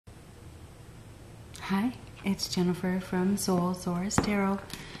Hi, it's Jennifer from Soul Source Tarot,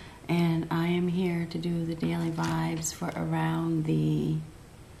 and I am here to do the daily vibes for around the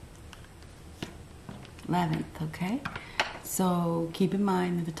 11th, okay? So keep in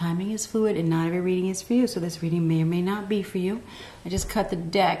mind that the timing is fluid and not every reading is for you, so this reading may or may not be for you. I just cut the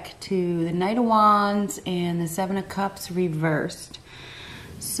deck to the Knight of Wands and the Seven of Cups reversed.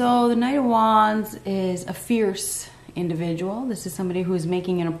 So the Knight of Wands is a fierce individual. This is somebody who is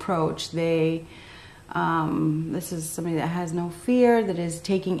making an approach. This is somebody that has no fear, that is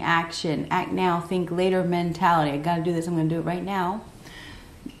taking action. Act now, think later mentality. I gotta do this, I'm gonna do it right now.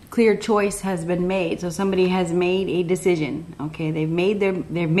 Clear choice has been made. So somebody has made a decision. Okay, they've made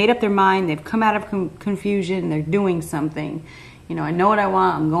up their mind, they've come out of confusion, they're doing something. You know, I know what I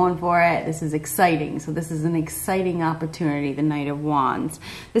want, I'm going for it. This is exciting. So this is an exciting opportunity, the Knight of Wands.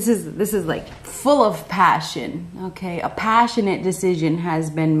 This is like full of passion. Okay, a passionate decision has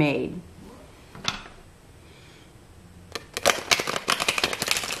been made.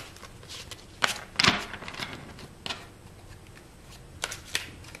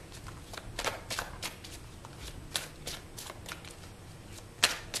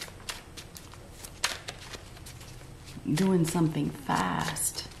 Doing something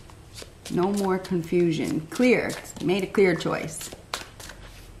fast. No more confusion. Clear. Made a clear choice.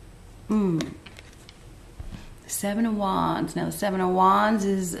 Seven of Wands. Now the Seven of Wands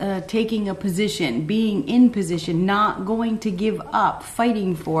is taking a position, being in position, not going to give up,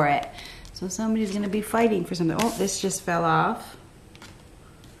 fighting for it. So somebody's going to be fighting for something. Oh, this just fell off.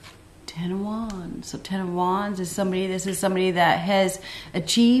 Ten of Wands. So Ten of Wands is somebody, this is somebody that has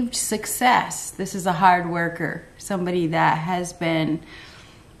achieved success. This is a hard worker. Somebody that has been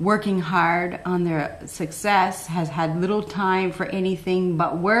working hard on their success, has had little time for anything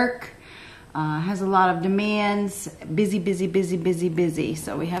but work, has a lot of demands, busy, busy, busy, busy, busy.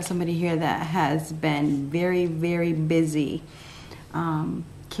 So we have somebody here that has been very, very busy,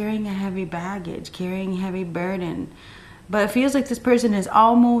 carrying a heavy baggage, carrying a heavy burden. But it feels like this person has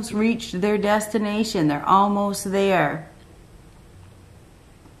almost reached their destination. They're almost there.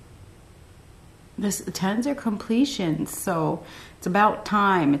 This tens are completions, so it's about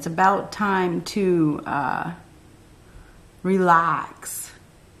time. It's about time to relax.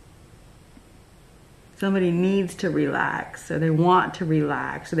 Somebody needs to relax, or they want to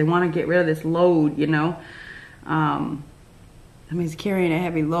relax, or they want to get rid of this load, you know. Somebody's carrying a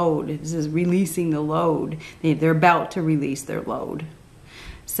heavy load. This is releasing the load. They're about to release their load.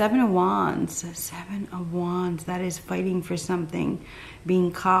 Seven of Wands. Seven of Wands. That is fighting for something.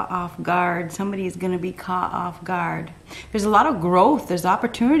 Being caught off guard. Somebody is going to be caught off guard. There's a lot of growth. There's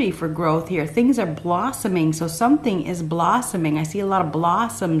opportunity for growth here. Things are blossoming. So something is blossoming. I see a lot of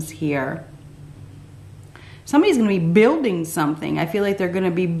blossoms here. Somebody's going to be building something. I feel like they're going to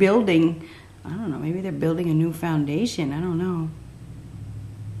be building, I don't know, maybe they're building a new foundation. I don't know.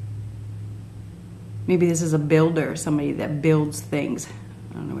 Maybe this is a builder, somebody that builds things.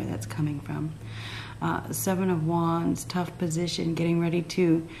 I don't know where that's coming from. Seven of Wands, tough position, getting ready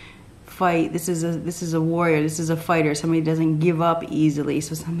to fight. This is a warrior. This is a fighter. Somebody doesn't give up easily.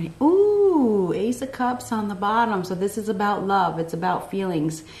 So somebody, ooh, Ace of Cups on the bottom. So this is about love. It's about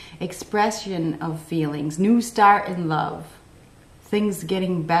feelings, expression of feelings, new start in love, things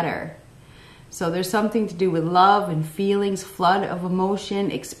getting better. So there's something to do with love and feelings, flood of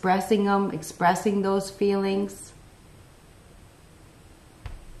emotion, expressing them, expressing those feelings.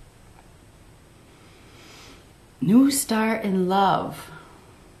 New start in love.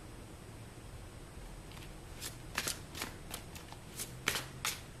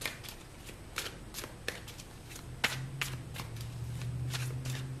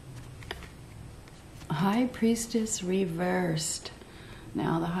 High Priestess reversed.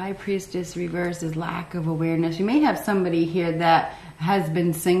 Now, the High Priestess reverse is lack of awareness. You may have somebody here that has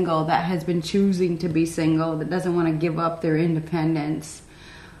been single, that has been choosing to be single, that doesn't want to give up their independence.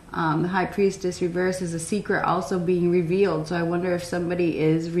 The High Priestess reverse is a secret also being revealed. So I wonder if somebody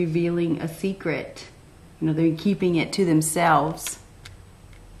is revealing a secret. You know, they're keeping it to themselves.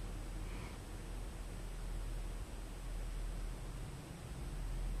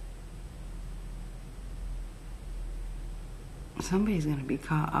 Somebody's going to be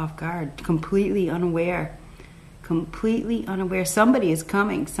caught off guard, completely unaware. Completely unaware. Somebody is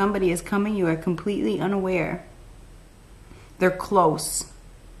coming. Somebody is coming. You are completely unaware. They're close.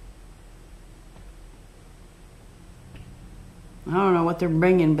 I don't know what they're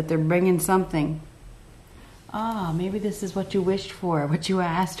bringing, but they're bringing something. Ah, maybe this is what you wished for, what you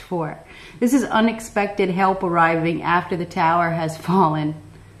asked for. This is unexpected help arriving after the tower has fallen.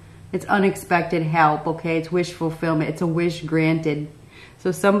 It's unexpected help, okay? It's wish fulfillment. It's a wish granted.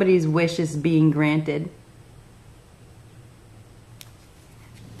 So somebody's wish is being granted.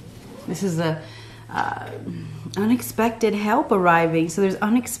 This is a unexpected help arriving. So there's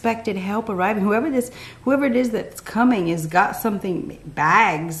unexpected help arriving. Whoever it is that's coming has got something,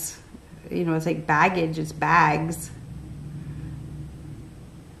 bags. You know, it's like baggage, it's bags.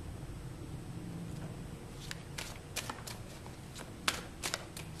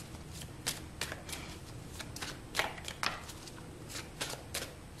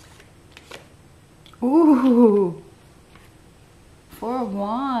 Ooh. Four of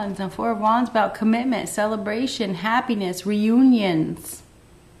Wands. Now, Four of Wands about commitment, celebration, happiness, reunions.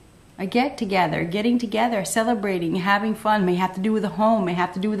 A get-together, getting together, celebrating, having fun. May have to do with a home, may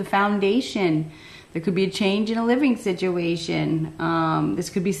have to do with a foundation. There could be a change in a living situation. This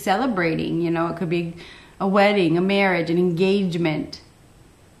could be celebrating, you know. It could be a wedding, a marriage, an engagement.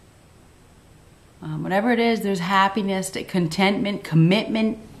 Whatever it is, there's happiness, contentment,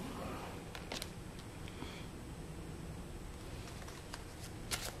 commitment.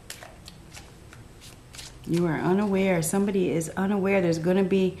 You are unaware. Somebody is unaware. There's going to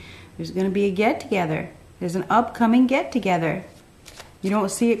be a get-together. There's an upcoming get-together. You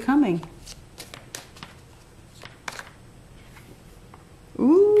don't see it coming.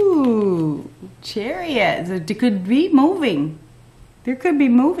 Ooh, Chariot. It could be moving. There could be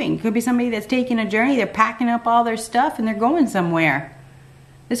moving. Could be somebody that's taking a journey. They're packing up all their stuff and they're going somewhere.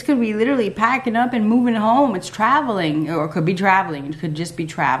 This could be literally packing up and moving home. It's traveling, or it could be traveling. It could just be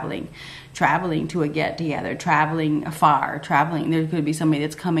traveling. Traveling to a get-together, traveling afar, traveling. There could be somebody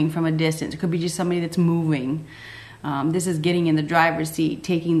that's coming from a distance. It could be just somebody that's moving. This is getting in the driver's seat,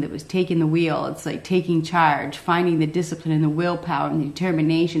 taking the wheel. It's like taking charge, finding the discipline and the willpower and the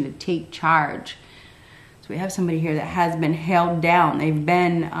determination to take charge. So we have somebody here that has been held down. They've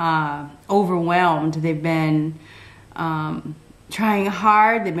been overwhelmed. They've been trying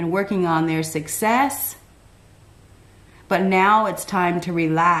hard. They've been working on their success. But now it's time to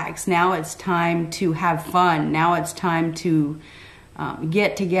relax. Now it's time to have fun. Now it's time to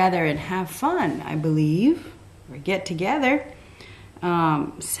get together and have fun, I believe. Or get together.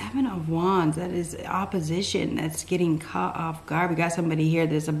 Seven of Wands, that is opposition. That's getting caught off guard. We got somebody here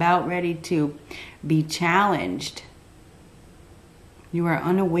that's about ready to be challenged. You are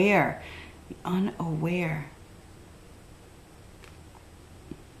unaware. Unaware.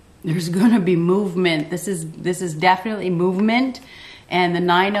 There's going to be movement. This is definitely movement, and the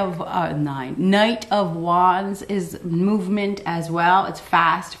Knight of Wands is movement as well. It's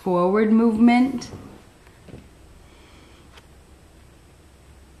fast forward movement.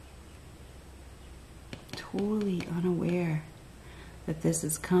 Totally unaware that this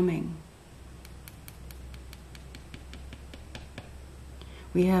is coming.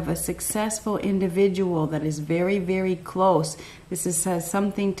 We have a successful individual that is very, very close. This has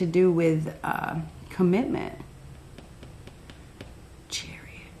something to do with commitment.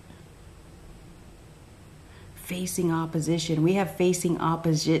 Chariot. Facing opposition. We have facing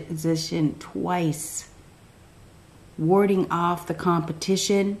opposition twice. Warding off the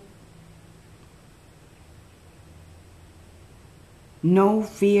competition. No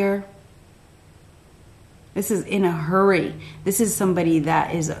fear. This is in a hurry. This is somebody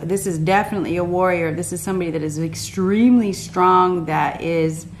this is definitely a warrior. This is somebody that is extremely strong, that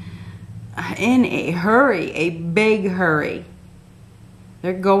is in a hurry, a big hurry.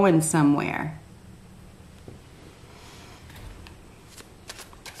 They're going somewhere.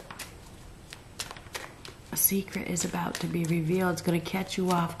 A secret is about to be revealed. It's going to catch you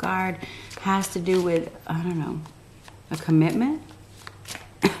off guard. Has to do with, I don't know, a commitment?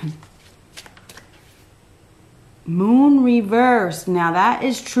 Moon reversed. Now that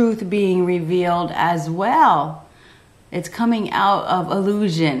is truth being revealed as well. It's coming out of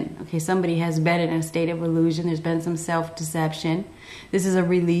illusion. Okay, somebody has been in a state of illusion. There's been some self-deception. This is a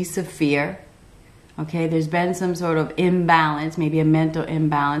release of fear. Okay, there's been some sort of imbalance, maybe a mental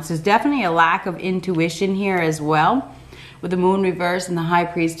imbalance. There's definitely a lack of intuition here as well. With the Moon reverse and the High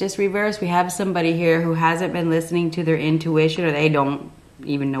Priestess reverse, we have somebody here who hasn't been listening to their intuition, or they don't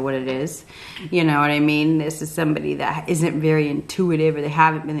even know what it is. You know what I mean? This is somebody that isn't very intuitive, or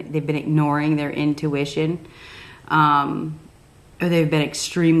they've been ignoring their intuition. Or they've been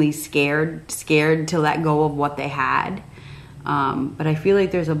extremely scared to let go of what they had. But I feel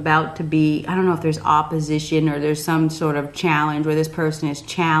like there's about to be, I don't know if there's opposition or there's some sort of challenge where this person is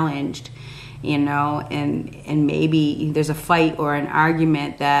challenged, you know, and maybe there's a fight or an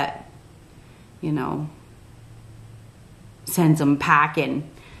argument that, you know, sends them packing,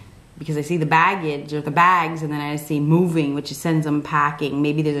 because I see the baggage or the bags, and then I see moving, which sends them packing.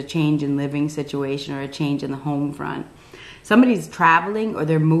 Maybe there's a change in living situation or a change in the home front. Somebody's traveling, or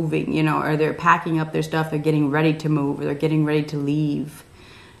they're moving, you know, or they're packing up their stuff. They're getting ready to move, or they're getting ready to leave.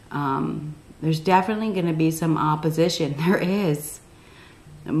 There's definitely going to be some opposition. There is.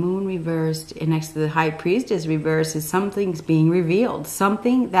 The moon reversed and next to the high priestess reversed is something's being revealed.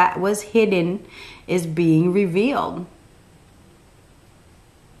 Something that was hidden is being revealed.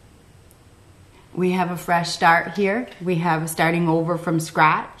 We have a fresh start here. We have starting over from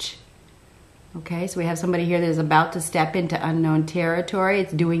scratch. Okay, so we have somebody here that is about to step into unknown territory.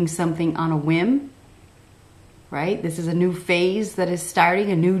 It's doing something on a whim. Right? This is a new phase that is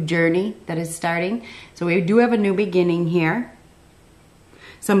starting, a new journey that is starting. So we do have a new beginning here.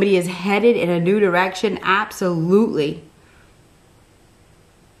 Somebody is headed in a new direction. Absolutely.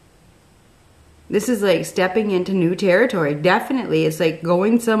 This is like stepping into new territory. Definitely. It's like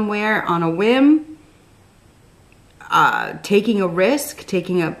going somewhere on a whim. Taking a risk.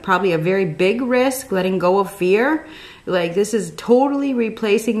 Taking probably a very big risk. Letting go of fear. Like this is totally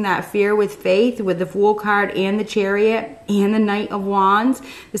replacing that fear with faith, with the Fool card and the Chariot and the Knight of Wands.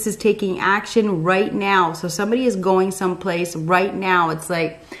 This is taking action right now. So somebody is going someplace right now. It's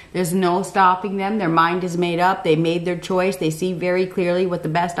like there's no stopping them. Their mind is made up. They made their choice. They see very clearly what the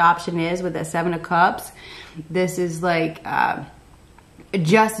best option is with the Seven of Cups. This is like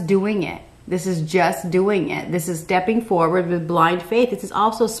just doing it. This is just doing it. This is stepping forward with blind faith. This is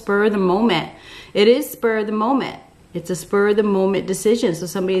also spur of the moment. It is spur of the moment. It's a spur of the moment decision. So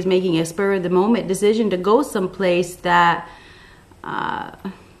somebody is making a spur of the moment decision to go someplace that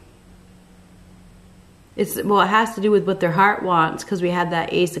it has to do with what their heart wants, because we had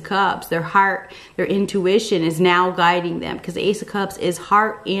that Ace of Cups. Their heart, their intuition is now guiding them, because the Ace of Cups is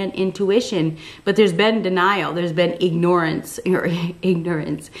heart and intuition. But there's been denial. There's been ignorance,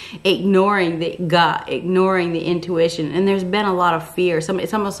 ignoring the gut, ignoring the intuition. And there's been a lot of fear.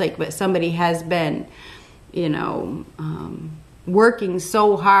 It's almost like somebody has been, you know, working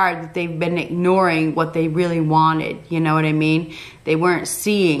so hard that they've been ignoring what they really wanted. You know what I mean? They weren't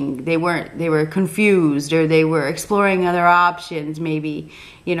seeing, they were confused, or they were exploring other options maybe,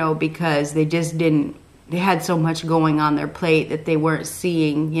 you know, because they just didn't, they had so much going on their plate that they weren't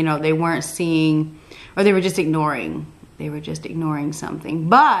seeing, you know, they weren't seeing, or they were just ignoring. They were just ignoring something.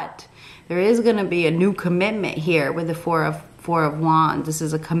 But there is going to be a new commitment here with the Four of Wands. This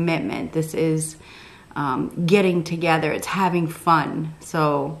is a commitment. This is getting together. It's having fun.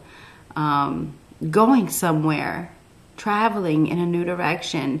 So going somewhere, traveling in a new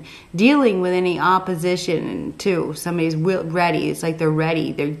direction, dealing with any opposition too. Somebody's ready. It's like they're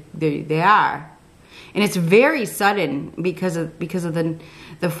ready. They are, and it's very sudden because of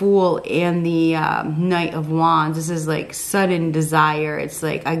the Fool and the Knight of Wands. This is like sudden desire. It's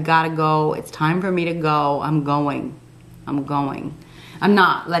like, I gotta go. It's time for me to go. I'm going. I'm going. I'm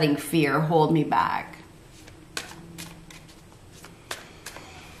not letting fear hold me back.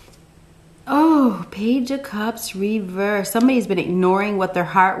 Oh, Page of Cups reverse. Somebody's been ignoring what their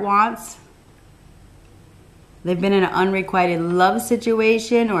heart wants. They've been in an unrequited love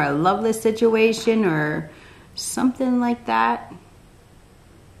situation, or a loveless situation, or something like that.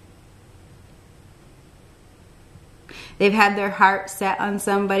 They've had their heart set on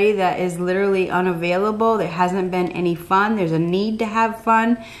somebody that is literally unavailable. There hasn't been any fun. There's a need to have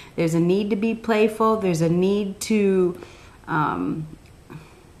fun. There's a need to be playful. There's a need to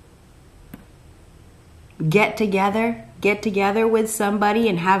get together with somebody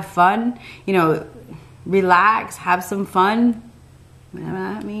and have fun. You know, relax, have some fun, whatever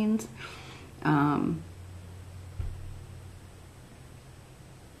that means.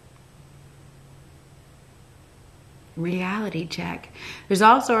 Reality check. There's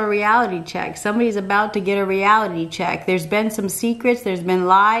also a reality check. Somebody's about to get a reality check. There's been some secrets, there's been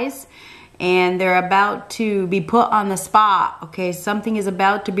lies, and they're about to be put on the spot. Okay, something is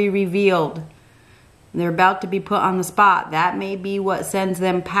about to be revealed. They're about to be put on the spot. That may be what sends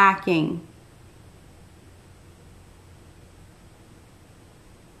them packing.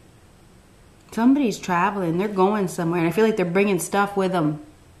 Somebody's traveling. They're going somewhere. And I feel like they're bringing stuff with them.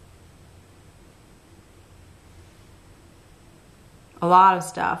 A lot of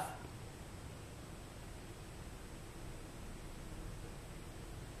stuff.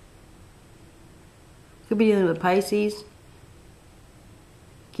 Could be dealing with Pisces,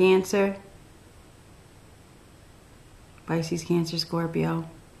 Cancer. Pisces, Cancer, Scorpio.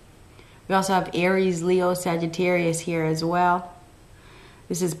 We also have Aries, Leo, Sagittarius here as well.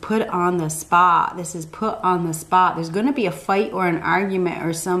 This is put on the spot. This is put on the spot. There's going to be a fight or an argument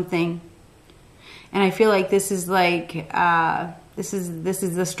or something. And I feel like this is like, this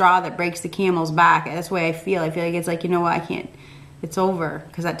is the straw that breaks the camel's back. That's the way I feel. I feel like it's like, you know what, I can't. It's over,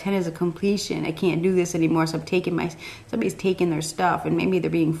 because that 10 is a completion. I can't do this anymore, so I'm taking somebody's taking their stuff, and maybe they're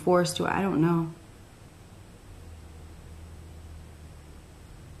being forced to. I don't know.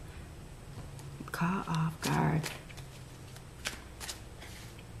 Caught off guard.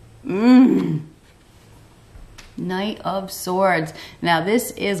 Knight of Swords. Now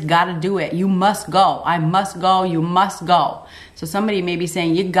this is gotta do it. You must go. I must go. You must go. So somebody may be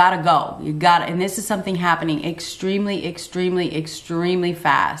saying you gotta go. You gotta, and this is something happening extremely, extremely, extremely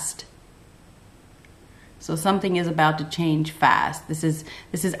fast. So something is about to change fast. This is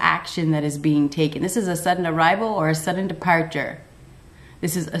action that is being taken. This is a sudden arrival or a sudden departure.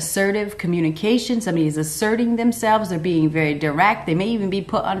 This is assertive communication. Somebody is asserting themselves. They're being very direct. They may even be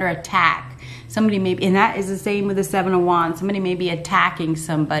put under attack. Somebody may be, and that is the same with the Seven of Wands. Somebody may be attacking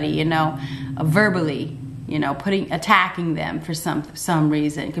somebody, you know, verbally, you know, attacking them for some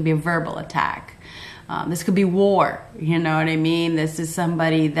reason. It could be a verbal attack. This could be war, you know what I mean? This is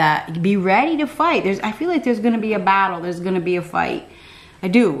somebody that be ready to fight. I feel like there's going to be a battle. There's going to be a fight. I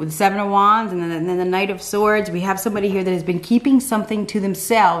do, with the Seven of Wands and then the Knight of Swords. We have somebody here that has been keeping something to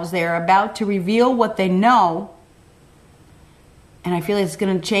themselves. They are about to reveal what they know. And I feel like it's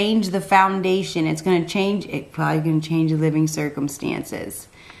going to change the foundation. It's probably going to change the living circumstances.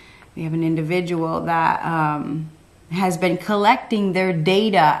 We have an individual that has been collecting their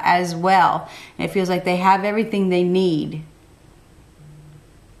data as well. And it feels like they have everything they need.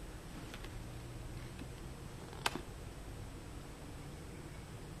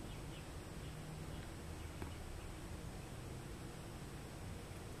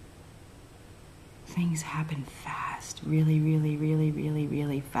 Things happen fast, really, really, really, really,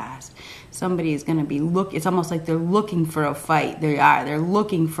 really fast. Somebody is going to be it's almost like they're looking for a fight. They're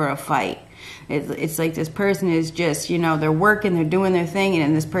looking for a fight. It's like this person is just, you know, they're working, they're doing their thing, and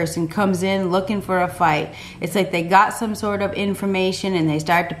then this person comes in looking for a fight. It's like they got some sort of information and they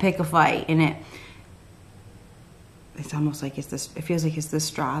start to pick a fight, and it's almost like it feels like it's the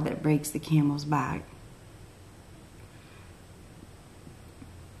straw that breaks the camel's back.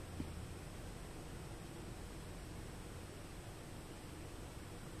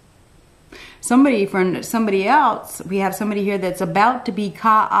 Somebody else, we have somebody here that's about to be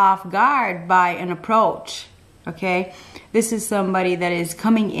caught off guard by an approach. Okay, this is somebody that is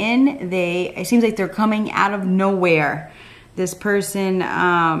coming in. It seems like they're coming out of nowhere. This person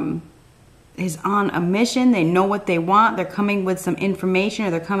is on a mission. They know what they want. They're coming with some information,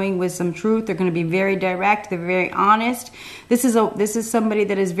 or they're coming with some truth. They're going to be very direct. They're very honest. This is somebody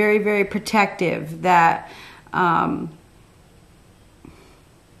that is very, very protective. That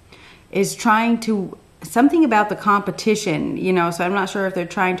is trying to, something about the competition, you know, so I'm not sure if they're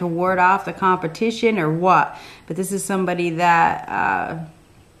trying to ward off the competition or what, but this is somebody that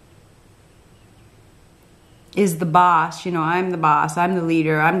is the boss. You know, I'm the boss, I'm the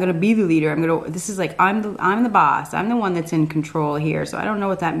leader, I'm going to be the leader, this is like, I'm the boss, I'm the one that's in control here. So I don't know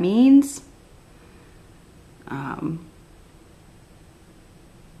what that means.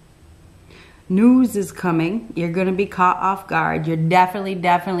 News is coming. You're going to be caught off guard. You're definitely,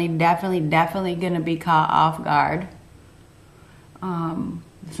 definitely, definitely, definitely going to be caught off guard.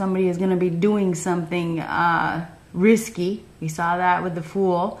 Somebody is going to be doing something risky. We saw that with the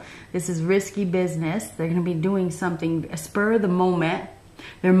Fool. This is risky business. They're going to be doing something, a spur of the moment.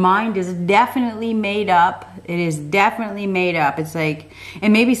 Their mind is definitely made up. It is definitely made up. It's like,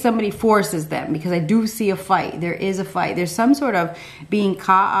 and maybe somebody forces them, because I do see a fight. There is a fight. There's some sort of being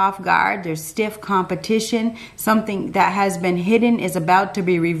caught off guard. There's stiff competition. Something that has been hidden is about to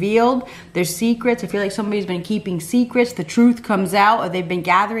be revealed. There's secrets. I feel like somebody's been keeping secrets. The truth comes out, or they've been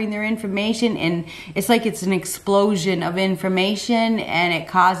gathering their information, and it's like it's an explosion of information, and it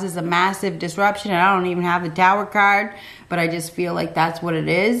causes a massive disruption. And I don't even have the Tower card, but I just feel like that's what it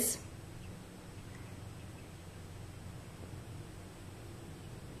is.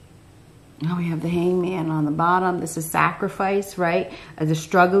 Now we have the Hangman on the bottom. This is sacrifice, right? The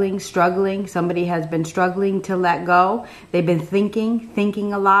struggling. Somebody has been struggling to let go. They've been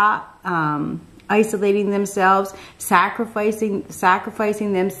thinking a lot, isolating themselves,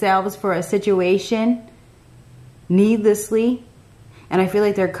 sacrificing themselves for a situation needlessly. And I feel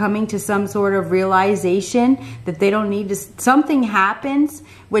like they're coming to some sort of realization that they don't need to, something happens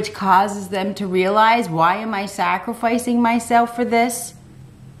which causes them to realize, why am I sacrificing myself for this?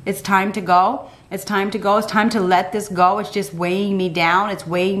 It's time to go. It's time to go. It's time to let this go. It's just weighing me down. It's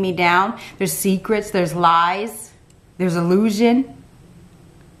weighing me down. There's secrets. There's lies. There's illusion.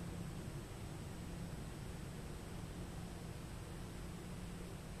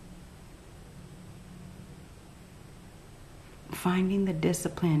 Finding the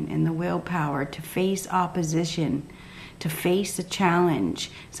discipline and the willpower to face opposition, to face a challenge.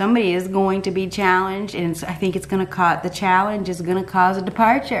 Somebody is going to be challenged, and I think it's going to cause, the challenge is going to cause a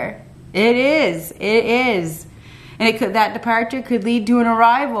departure. It is. It is. And it could, that departure could lead to an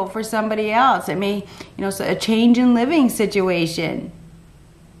arrival for somebody else. It may, you know, so a change in living situation.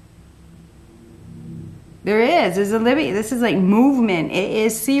 There is. There's a living. This is like movement. It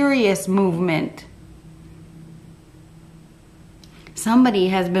is serious movement. Somebody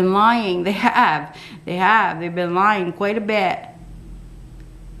has been lying. They have. They have. They've been lying quite a bit.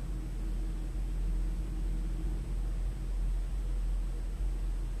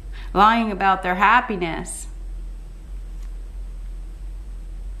 Lying about their happiness.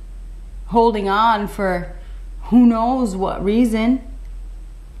 Holding on for who knows what reason.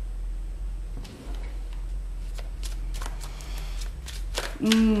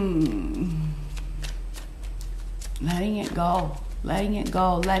 Letting it go. Letting it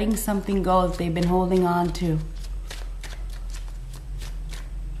go. Letting something go that they've been holding on to.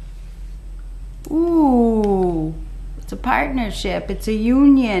 Ooh. It's a partnership. It's a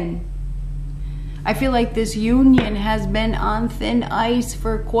union. I feel like this union has been on thin ice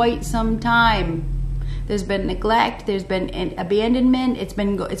for quite some time. There's been neglect. There's been abandonment. It's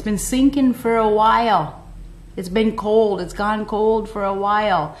been sinking for a while. It's been cold. It's gone cold for a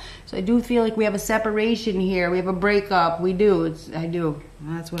while. So I do feel like we have a separation here. We have a breakup. We do. I do.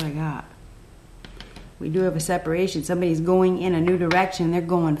 That's what I got. We do have a separation. Somebody's going in a new direction. They're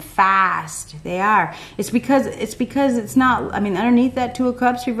going fast. They are. It's because it's not, I mean, underneath that Two of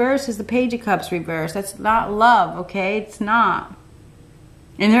Cups reverse is the Page of Cups reverse. That's not love, okay? It's not.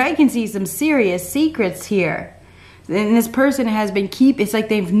 And there I can see some serious secrets here. And this person has been it's like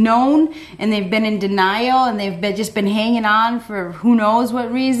they've known and they've been in denial and they've just been hanging on for who knows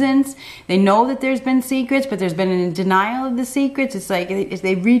what reasons. They know that there's been secrets, but there's been in denial of the secrets. It's like if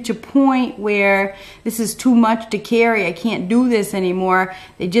they reach a point where this is too much to carry, I can't do this anymore.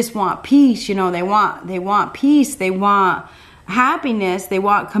 They just want peace, you know, they want peace, they want happiness, they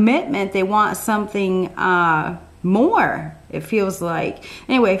want commitment, they want something more. It feels like.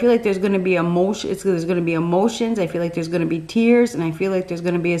 Anyway, I feel like there's going to be emotion. There's going to be emotions. I feel like there's going to be tears, and I feel like there's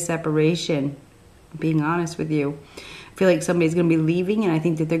going to be a separation. I'm being honest with you. I feel like somebody's going to be leaving, and I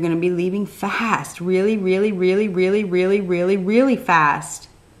think that they're going to be leaving fast. Really, really, really, really, really, really, really fast.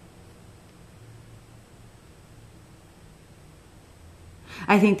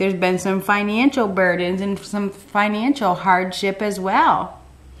 I think there's been some financial burdens and some financial hardship as well.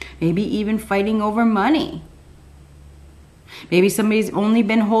 Maybe even fighting over money. Maybe somebody's only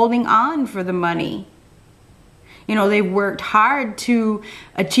been holding on for the money. You know, they've worked hard to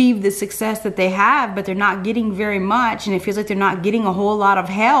achieve the success that they have, but they're not getting very much, and it feels like they're not getting a whole lot of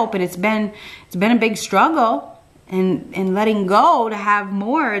help, and it's been a big struggle. And letting go to have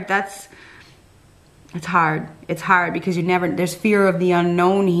more, it's hard. It's hard because there's fear of the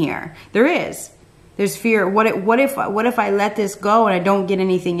unknown here. There is. There's fear. What if I let this go and I don't get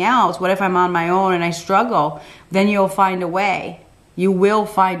anything else? What if I'm on my own and I struggle? Then you'll find a way. You will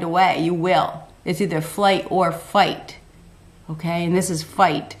find a way. You will. It's either flight or fight. Okay? And this is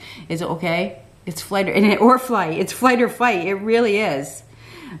fight. Is it okay? It's flight or flight. It's flight or fight. It really is.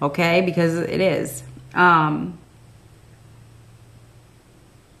 Okay? Because it is.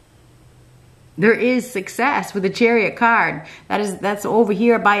 There is success with the Chariot card. That's over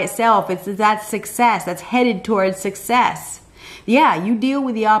here by itself. That's success. That's headed towards success. Yeah, you deal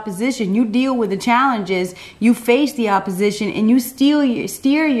with the opposition. You deal with the challenges. You face the opposition and you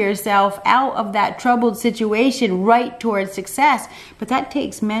steer yourself out of that troubled situation right towards success. But that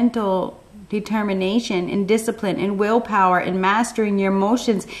takes mental determination and discipline and willpower and mastering your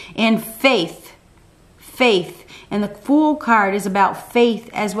emotions and faith. Faith. And the Fool card is about faith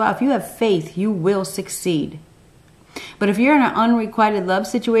as well. If you have faith, you will succeed. But if you're in an unrequited love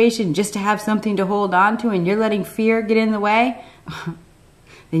situation just to have something to hold on to and you're letting fear get in the way,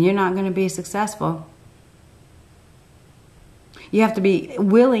 then you're not going to be successful. You have to be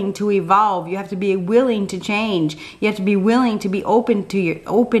willing to evolve. You have to be willing to change. You have to be willing to be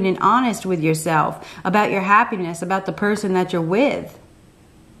open and honest with yourself about your happiness, about the person that you're with.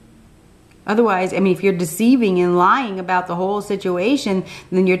 Otherwise, I mean, if you're deceiving and lying about the whole situation,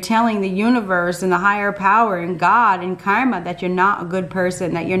 then you're telling the universe and the higher power and God and karma that you're not a good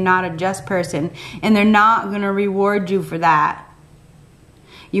person, that you're not a just person, and they're not going to reward you for that.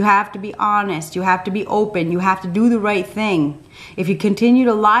 You have to be honest. You have to be open. You have to do the right thing. If you continue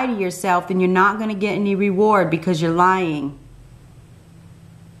to lie to yourself, then you're not going to get any reward because you're lying.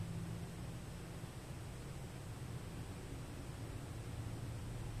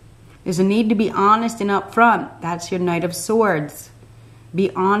 There's a need to be honest and upfront. That's your Knight of Swords. Be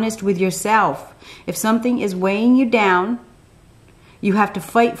honest with yourself. If something is weighing you down, you have to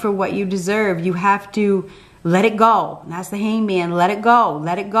fight for what you deserve. You have to let it go. That's the hangman. Let it go.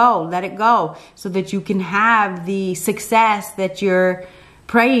 Let it go. Let it go. So that you can have the success that you're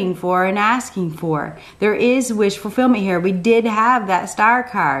praying for and asking for. There is wish fulfillment here. We did have that star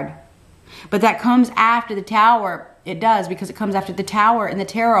card. But that comes after the tower. It does, because it comes after the tower in the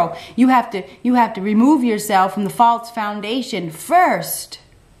tarot. You have to remove yourself from the false foundation first.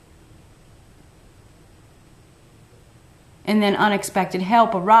 And then unexpected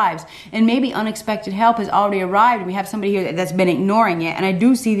help arrives. And maybe unexpected help has already arrived, and we have somebody here that's been ignoring it. And I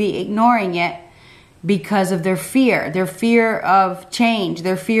do see the ignoring it because of their fear of change,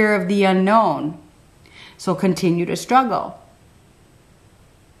 their fear of the unknown. So continue to struggle.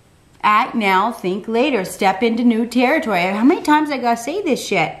 Act now, think later. Step into new territory. How many times I gotta say this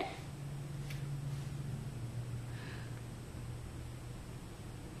shit?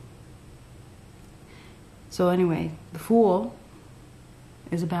 So anyway, the Fool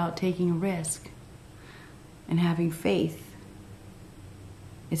is about taking a risk and having faith.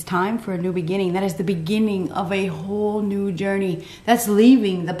 It's time for a new beginning. That is the beginning of a whole new journey. That's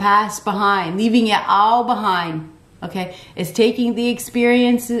leaving the past behind, leaving it all behind. Okay, it's taking the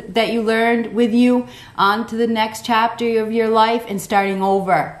experience that you learned with you on to the next chapter of your life and starting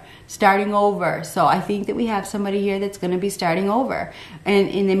over. Starting over. So I think that we have somebody here that's going to be starting over.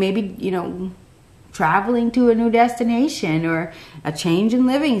 And they may be, you know, traveling to a new destination or a change in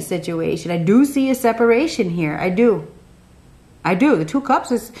living situation. I do see a separation here. I do. The Two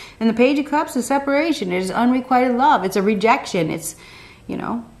Cups is, and the Page of Cups is separation. It is unrequited love. It's a rejection. It's, you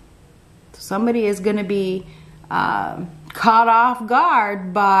know, somebody is going to be caught off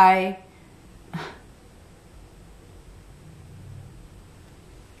guard by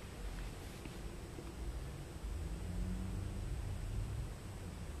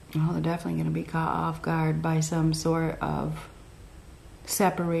well, they're definitely going to be caught off guard by some sort of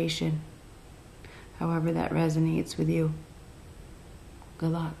separation, however that resonates with you.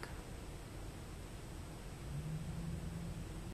 Good luck.